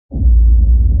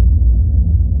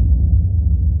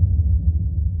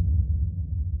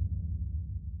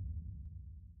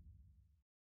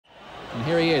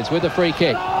with the free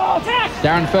kick.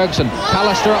 Darren Ferguson,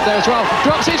 Pallister up there as well.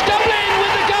 Drops it, Dublin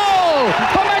with the goal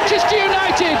for Manchester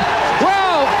United.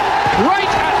 Well, right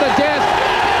at the death,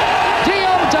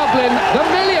 Dion Dublin, the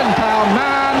 £1 million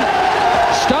man,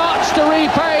 starts to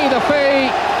repay the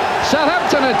fee.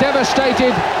 Southampton are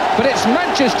devastated, but it's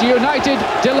Manchester United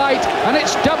delight and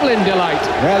it's Dublin delight.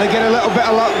 Well, they get a little bit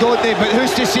of luck, don't they? But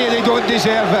who's to say they don't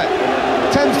deserve it?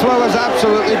 Tim Flower's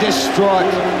absolutely distraught.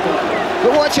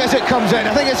 But watch as it comes in.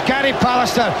 I think it's Gary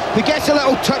Pallister who gets a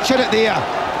little touch on it there.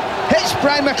 Hits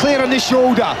Brian McClair on the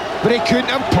shoulder, but he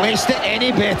couldn't have placed it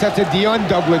any better to Dion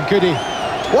Dublin, could he?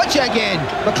 Watch it again.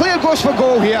 McClair goes for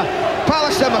goal here.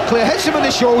 Pallister, McClair hits him on the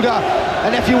shoulder,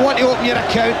 and if you want to open your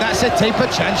account, that's the type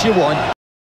of chance you want.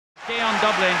 Dion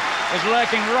Dublin is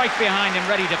lurking right behind him,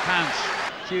 ready to pounce.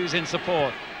 Hughes in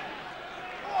support.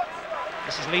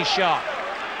 This is Lee Sharp.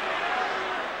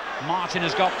 Martin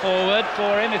has got forward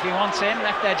for him if he wants him,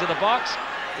 left edge of the box.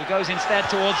 He goes instead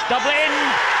towards Dublin.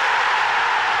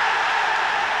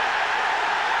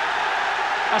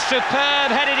 A superb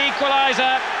headed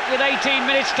equaliser with 18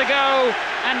 minutes to go,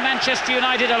 and Manchester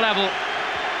United are level.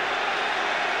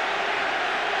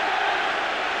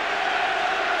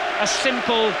 A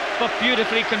simple but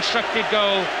beautifully constructed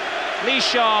goal. Lee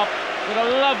Sharp with a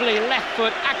lovely left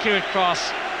foot accurate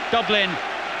cross. Dublin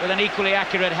with an equally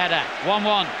accurate header.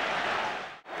 1-1.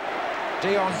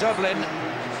 Dion Dublin,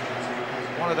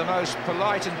 one of the most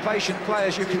polite and patient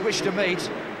players you could wish to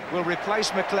meet, will replace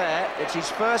McClair. It's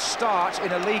his first start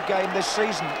in a league game this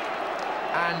season,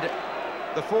 and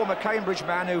the former Cambridge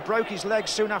man who broke his leg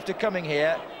soon after coming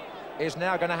here is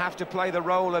now going to have to play the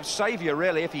role of saviour,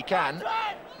 really, if he can.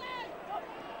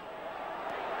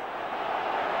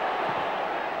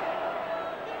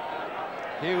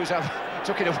 Hughes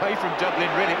took it away from Dublin,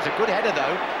 really. It was a good header,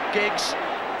 though. Giggs.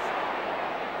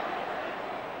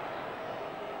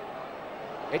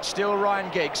 It's still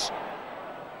Ryan Giggs.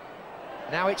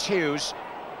 Now it's Hughes.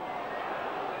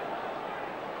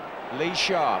 Lee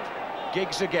Sharp.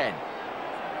 Giggs again.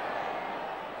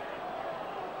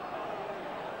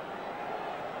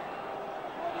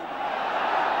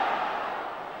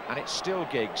 And it's still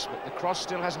Giggs, but the cross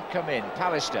still hasn't come in.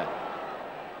 Pallister.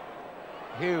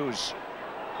 Hughes.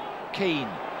 Keane.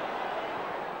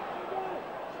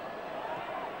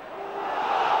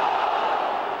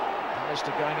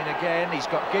 Pallister going in again. He's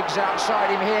got Giggs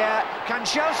outside him here.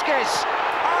 Kanchelskis.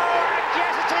 Oh, and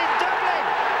yes, it is Dublin.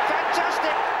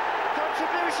 Fantastic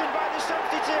contribution by the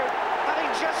substitute,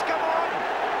 having just come on.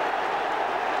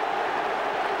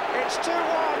 It's 2-1.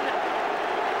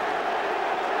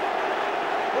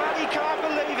 Well, he can't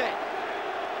believe it.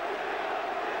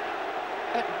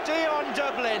 Dion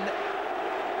Dublin.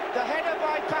 The header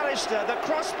by Pallister, the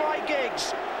cross by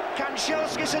Giggs.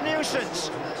 Kanchelskis a nuisance.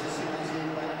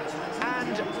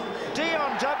 And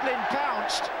Dion Dublin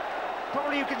pounced.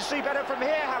 Probably you can see better from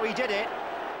here how he did it.